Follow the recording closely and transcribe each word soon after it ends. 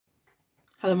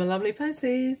Hello my lovely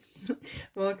Pisces,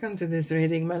 welcome to this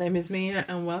reading. My name is Mia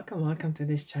and welcome to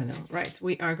this channel. Right,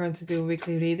 we are going to do a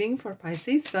weekly reading for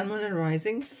Pisces, Sun, Moon and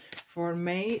Rising for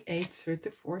May 8th through to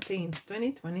 14th,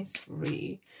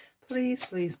 2023.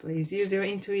 Please use your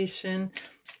intuition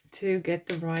to get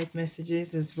the right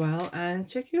messages as well, and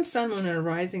check your Sun, Moon and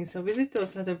Rising. So visit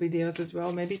those other videos as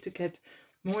well, maybe to get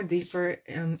more deeper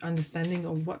understanding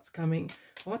of what's coming,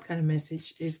 what kind of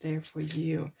message is there for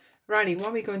you. Righty,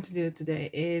 what we're going to do today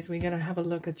is we're going to have a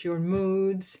look at your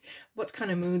moods, what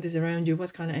kind of mood is around you,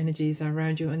 what kind of energies are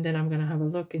around you, and then I'm going to have a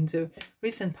look into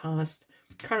recent past,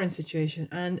 current situation,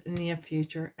 and near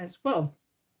future as well.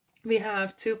 We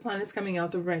have two planets coming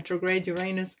out of retrograde,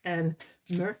 Uranus and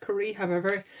Mercury.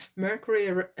 However, Mercury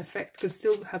effect could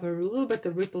still have a little bit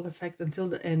of ripple effect until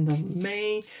the end of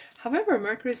May. However,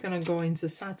 Mercury is going to go into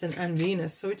Saturn and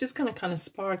Venus, so it's just going to kind of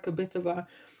spark a bit of a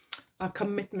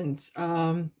commitment,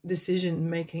 decision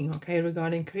making, okay,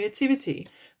 regarding creativity,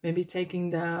 maybe taking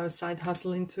the side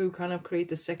hustle into kind of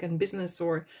create a second business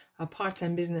or a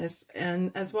part-time business,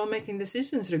 and as well making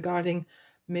decisions regarding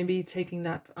maybe taking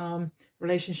that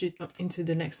relationship into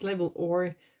the next level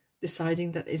or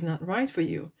deciding that is not right for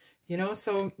you, you know.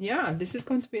 So yeah, this is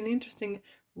going to be an interesting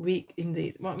week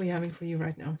indeed. What we're having for you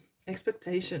right now: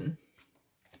 expectation,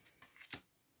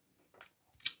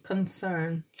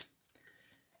 concern,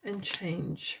 and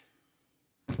change.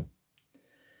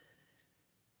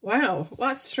 Wow,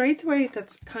 what straight away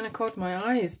that's kind of caught my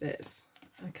eye is this.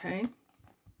 Okay,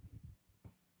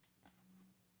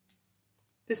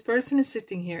 this person is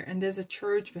sitting here and there's a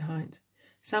church behind.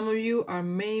 Some of you are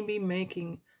maybe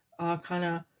making kind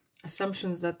of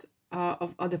assumptions that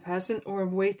of other person, or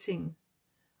waiting.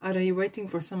 Are you waiting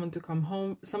for someone to come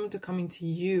home, someone to come into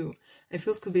you? It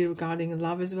feels could be regarding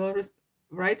love as well,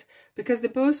 right? Because the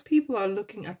both people are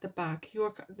looking at the back.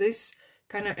 This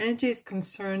kind of energy is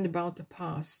concerned about the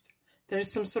past. There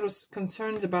is some sort of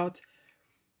concerns about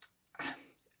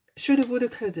shoulda, woulda,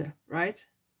 coulda, right?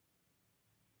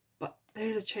 But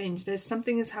there's a change. There's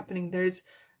something is happening.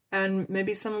 And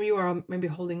maybe some of you are maybe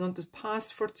holding on to the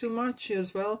past for too much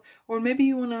as well, or maybe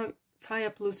you want to tie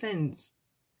up loose ends.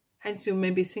 Hence, you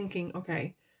may be thinking,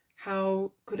 okay,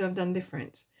 how could I have done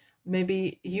different?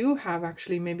 Maybe you have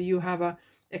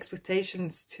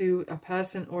expectations to a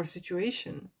person or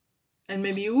situation, and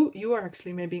maybe you are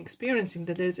actually maybe experiencing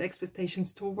that there's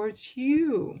expectations towards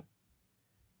you.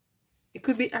 It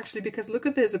could be actually because look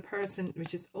at there's a person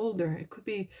which is older. It could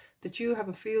be that you have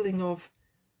a feeling of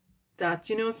that,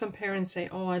 you know, some parents say,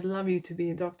 oh, I'd love you to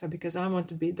be a doctor because I want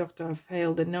to be a doctor, I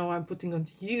failed, and now I'm putting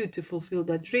onto you to fulfill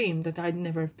that dream that I'd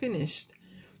never finished,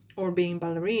 or being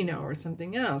ballerina or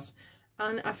something else.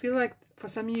 And I feel like for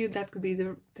some of you that could be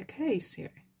the case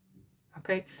here.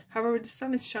 Okay, however, the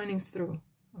sun is shining through.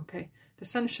 Okay, the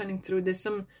sun is shining through. There's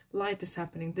some light is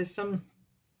happening. There's some,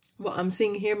 what I'm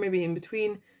seeing here maybe in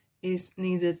between is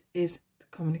needed is the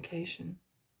communication.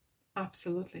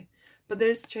 Absolutely. But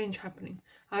there's change happening.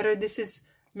 Either this is,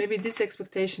 maybe this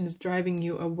expectation is driving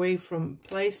you away from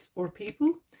place or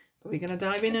people. But we're going to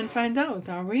dive in and find out,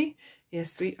 are we?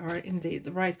 Yes, we are indeed.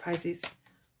 Right, Pisces.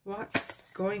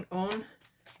 What's going on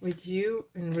with you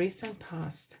in recent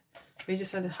past? We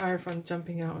just had the Hierophant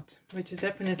jumping out, which is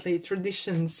definitely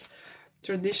traditions.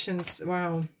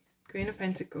 Wow. Queen of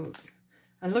Pentacles.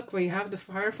 And look, we have the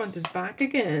Hierophant is back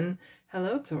again.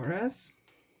 Hello, Taurus.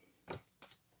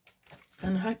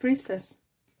 And High Priestess.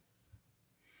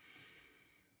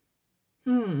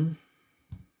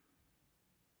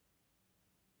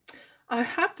 I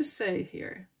have to say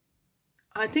here,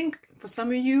 I think for some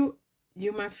of you,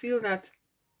 you might feel that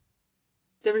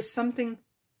there is something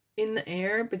in the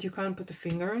air, but you can't put a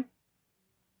finger on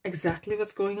exactly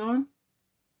what's going on.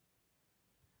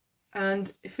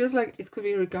 And it feels like it could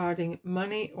be regarding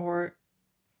money or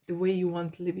the way you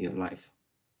want to live your life.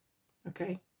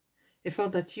 Okay? It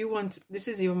felt that you want, this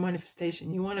is your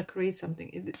manifestation. You want to create something.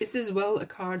 It is well a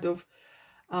card of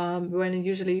when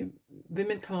usually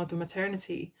women come out of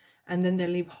maternity and then they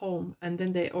leave home, and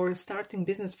then or starting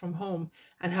business from home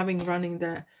and running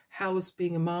the house,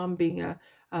 being a mom, being a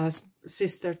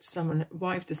sister to someone,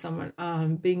 wife to someone,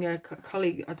 being a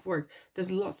colleague at work.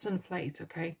 There's lots on the plate,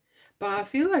 okay? But I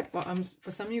feel like what for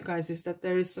some of you guys is that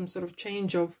there is some sort of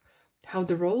change of how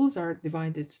the roles are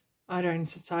divided, either in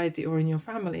society or in your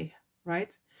family,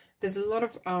 right? There's a lot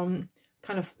of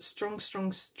kind of strong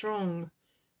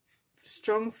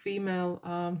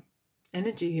female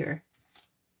energy here.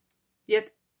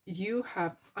 Yet you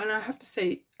have, and I have to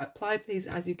say, apply please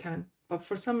as you can. But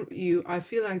for some of you, I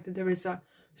feel like that there is a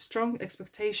strong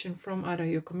expectation from either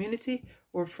your community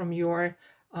or from your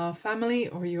family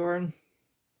or your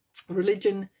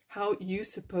religion, how you're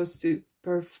supposed to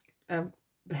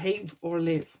behave or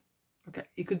live. Okay,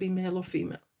 it could be male or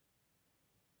female.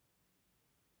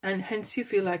 And hence you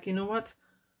feel like, you know what,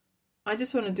 I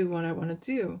just want to do what I want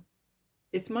to do.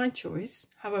 It's my choice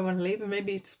how I want to live, and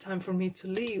maybe it's time for me to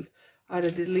leave.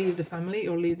 Either to leave the family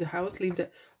or leave the house, leave the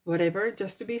whatever,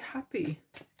 just to be happy.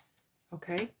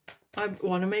 Okay, I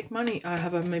want to make money. I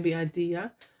have a maybe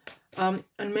idea, and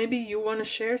maybe you want to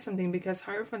share something, because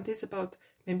Hierophant is about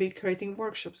maybe creating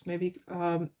workshops, maybe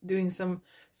doing some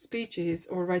speeches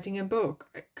or writing a book,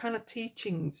 kind of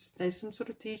teachings. There's some sort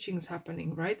of teachings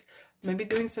happening, right? Maybe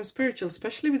doing some spiritual,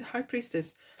 especially with High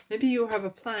Priestess. Maybe you have a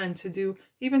plan to do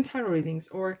even tarot readings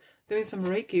or doing some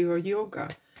Reiki or yoga.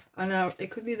 And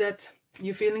it could be that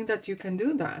you're feeling that you can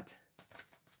do that.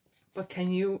 But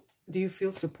do you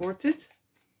feel supported?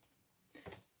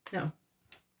 Now,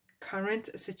 current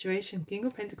situation, King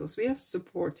of Pentacles. We have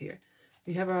support here.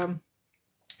 We have a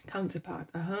counterpart.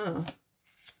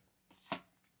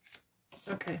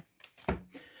 Okay.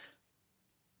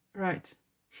 Right.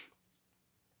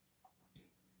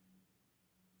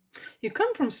 You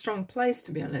come from a strong place,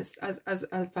 to be honest. As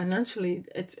financially,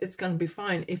 it's gonna be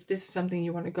fine if this is something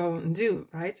you want to go and do,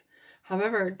 right?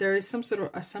 However, there is some sort of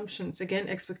assumptions, again,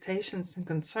 expectations and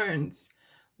concerns,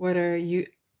 whether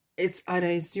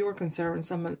it's your concern or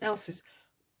someone else's.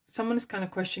 Someone is kind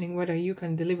of questioning whether you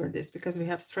can deliver this, because we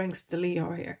have strengths, the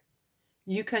Leo here.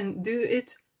 You can do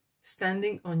it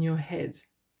standing on your head,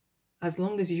 as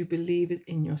long as you believe it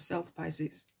in yourself,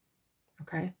 Pisces.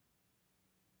 Okay?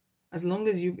 As long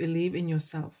as you believe in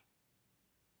yourself,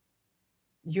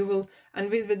 you will.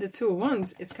 And with the Two of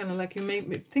Wands, it's kind of like you may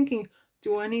be thinking,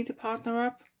 do I need to partner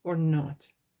up or not?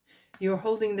 You're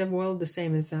holding the world the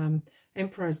same as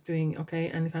Emperor is doing, okay?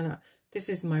 And kind of, this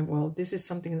is my world. This is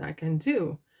something that I can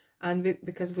do. And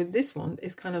because with this wand,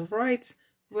 it's kind of right,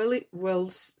 well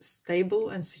stable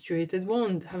and situated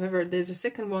wand. However, there's a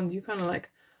second wand, you kind of like,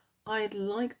 I'd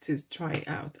like to try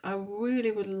out. I really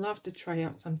would love to try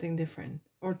out something different,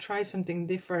 or try something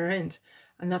different,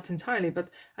 and not entirely,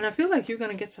 and I feel like you're going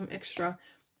to get some extra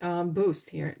boost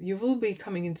here. You will be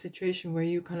coming in a situation where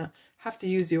you kind of have to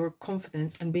use your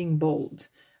confidence and being bold,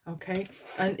 okay?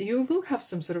 And you will have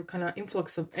some sort of kind of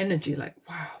influx of energy, like,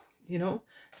 wow, you know,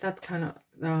 that kind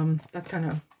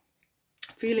of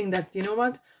feeling that, you know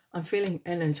what, I'm feeling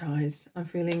energized. I'm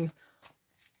feeling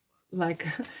like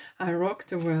I rock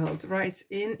the world, right?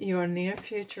 In your near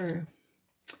future.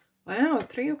 Wow,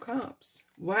 Three of Cups.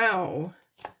 Wow.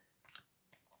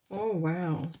 Oh,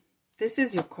 wow. This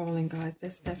is your calling, guys.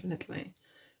 This definitely.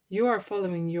 You are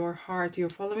following your heart. You're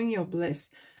following your bliss.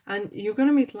 And you're going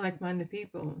to meet like-minded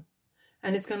people.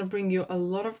 And it's going to bring you a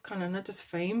lot of kind of, not just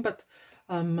fame, but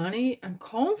money and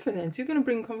confidence. You're going to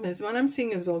bring confidence. What I'm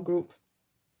seeing as well, group.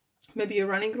 Maybe you're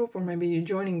running group, or maybe you're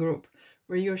joining group,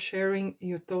 where you're sharing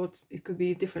your thoughts. It could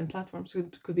be different platforms.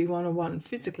 It could be one-on-one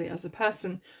physically as a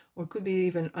person, or it could be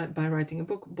even by writing a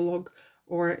book, blog,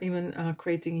 or even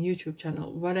creating a YouTube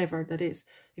channel, whatever that is.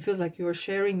 It feels like you're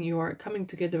sharing, you are coming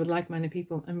together with like-minded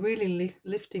people and really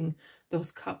lifting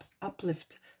those cups,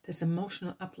 uplift. There's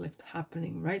emotional uplift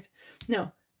happening, right?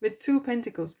 Now, with Two of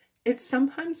Pentacles, it's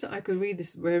sometimes, I could read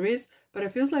this where it is, but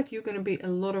it feels like you're going to be a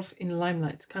lot of in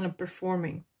limelight, kind of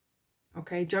performing.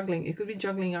 Okay, juggling. It could be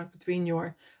juggling out between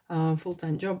your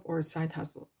full-time job or side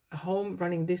hustle, a home,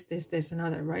 running this,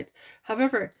 another, right?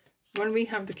 However, when we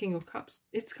have the King of Cups,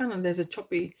 it's kind of, there's a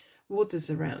choppy waters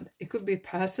around. It could be a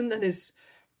person that is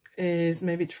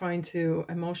maybe trying to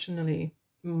emotionally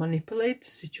manipulate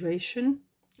the situation,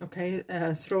 okay,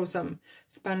 throw some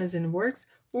spanners in the works,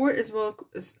 or as well,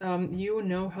 you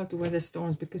know how to weather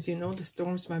storms, because you know the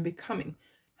storms might be coming.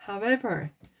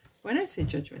 However, when I say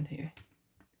judgment here,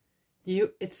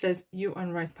 it says you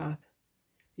on right path.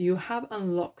 You have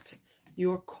unlocked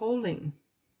your calling.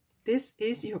 This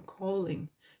is your calling.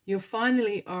 You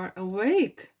finally are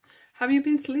awake. Have you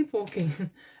been sleepwalking?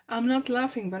 I'm not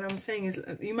laughing, but I'm saying is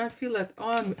you might feel that,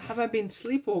 oh, have I been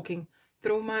sleepwalking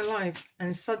through my life,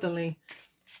 and suddenly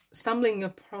stumbling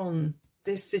upon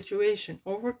this situation,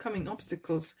 overcoming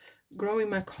obstacles, growing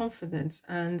my confidence,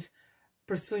 and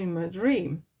pursuing my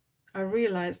dream. I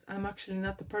realized I'm actually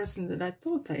not the person that I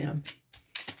thought I am.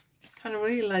 Kind of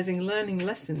realizing, learning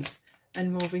lessons,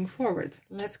 and moving forward.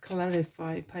 Let's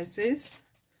clarify, Pisces.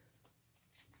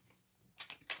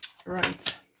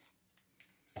 Right.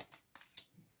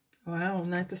 Wow,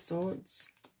 Knight of Swords.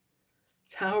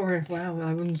 Tower. Wow,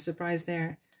 I wouldn't be surprised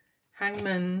there.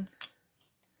 Hangman.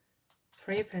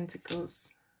 Three of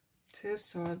Pentacles. Two of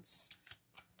Swords.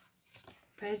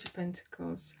 Page of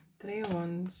Pentacles. Three of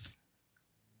Wands.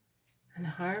 And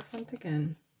Hierophant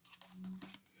again.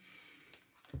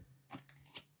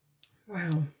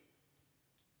 Wow.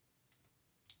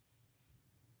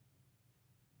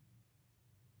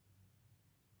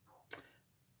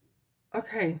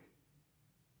 Okay.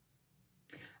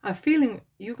 I'm feeling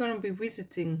you're going to be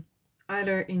visiting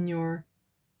either in your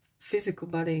physical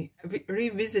body,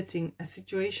 revisiting a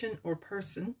situation or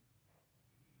person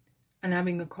and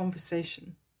having a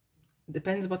conversation.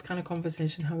 Depends what kind of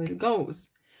conversation, how it goes.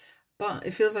 But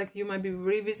it feels like you might be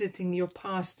revisiting your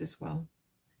past as well,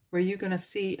 where you're going to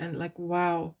see and like,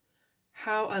 wow,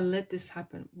 how I let this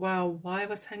happen. Wow, why I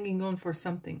was hanging on for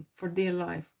something, for dear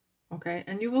life. Okay,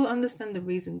 and you will understand the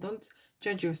reason. Don't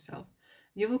judge yourself.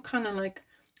 You will kind of like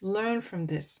learn from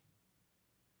this.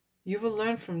 You will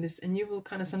learn from this, and you will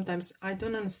kind of sometimes, I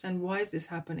don't understand why is this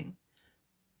happening,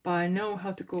 but I know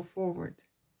how to go forward,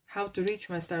 how to reach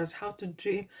my stars, how to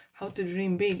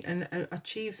dream big and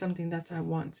achieve something that I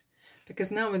want. Because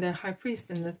now with the High Priest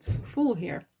and that Fool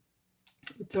here,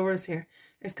 with Taurus here,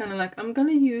 it's kind of like I'm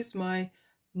gonna use my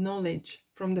knowledge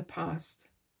from the past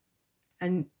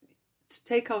and to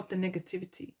take out the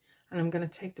negativity, and I'm gonna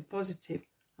take the positive.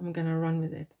 I'm gonna run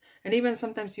with it. And even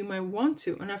sometimes you might want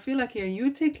to, and I feel like here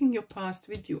you're taking your past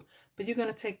with you, but you're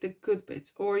gonna take the good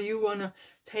bits, or you wanna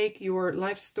take your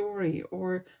life story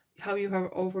or how you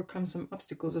have overcome some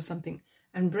obstacles or something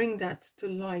and bring that to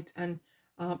light, and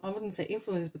I wouldn't say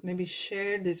influence, but maybe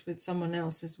share this with someone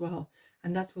else as well,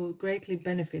 and that will greatly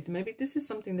benefit. Maybe this is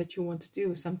something that you want to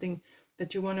do, something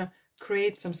that you want to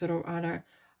create, some sort of other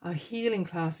healing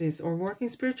classes or working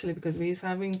spiritually, because we're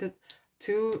having the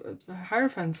two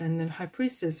Hierophants and the High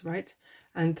Priestess, right?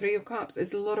 And Three of Cups.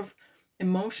 It's a lot of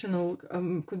emotional,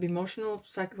 could be emotional,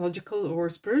 psychological, or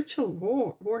spiritual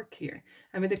work here.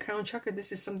 And with the Crown Chakra,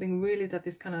 this is something really that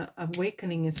is kind of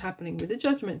awakening is happening with the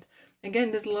Judgment.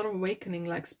 Again, there's a lot of awakening,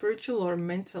 like spiritual or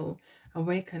mental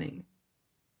awakening.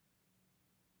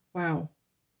 Wow,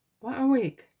 what a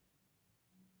week.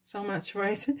 So much,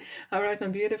 right? All right, my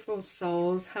beautiful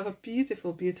souls, have a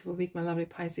beautiful, beautiful week, my lovely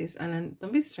Pisces. And then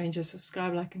don't be strangers,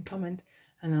 subscribe, like, and comment,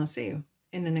 and I'll see you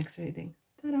in the next reading.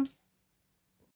 Ta-da!